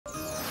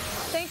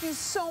Thank you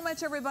so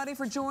much, everybody,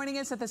 for joining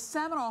us at the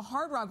Seminole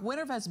Hard Rock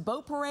Winterfest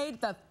Boat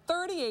Parade, the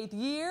 38th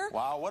year.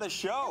 Wow, what a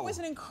show. It was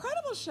an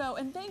incredible show,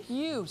 and thank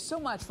you so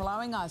much for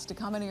allowing us to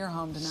come into your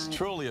home tonight. It's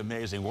truly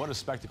amazing. What a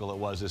spectacle it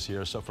was this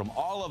year. So from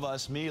all of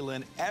us, me,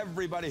 Lynn,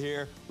 everybody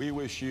here, we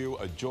wish you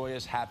a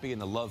joyous, happy, and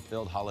the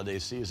love-filled holiday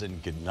season.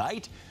 Good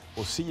night.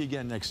 We'll see you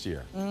again next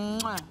year.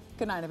 Mwah.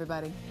 Good night,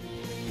 everybody.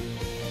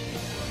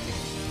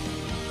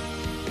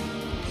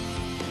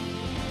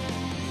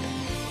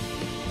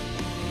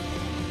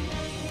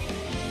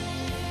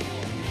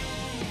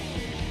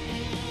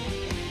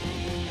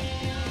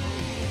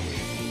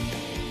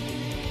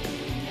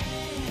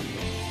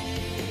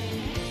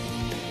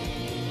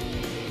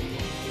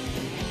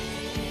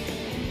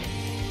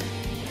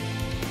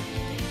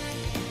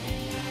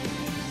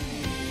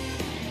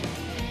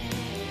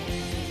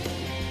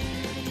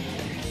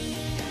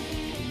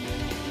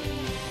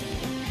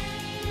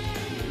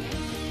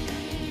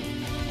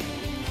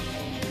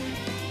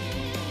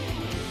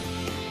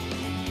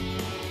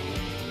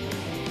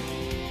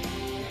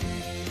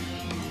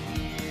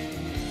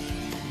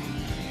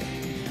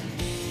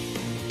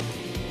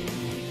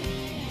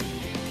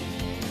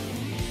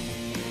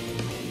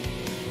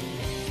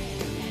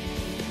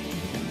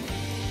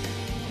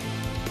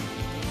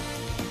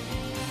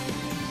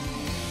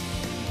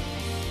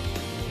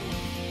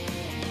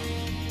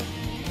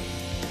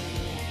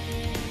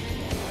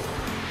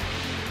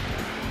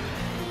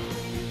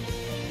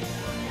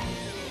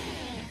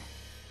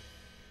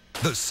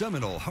 The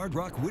Seminole Hard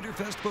Rock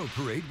Winterfest Boat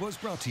Parade was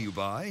brought to you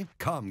by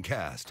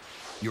Comcast,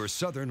 your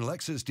Southern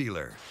Lexus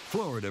dealer,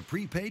 Florida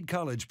Prepaid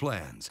College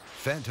Plans,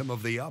 Phantom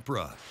of the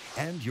Opera,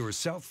 and your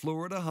South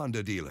Florida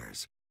Honda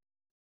dealers.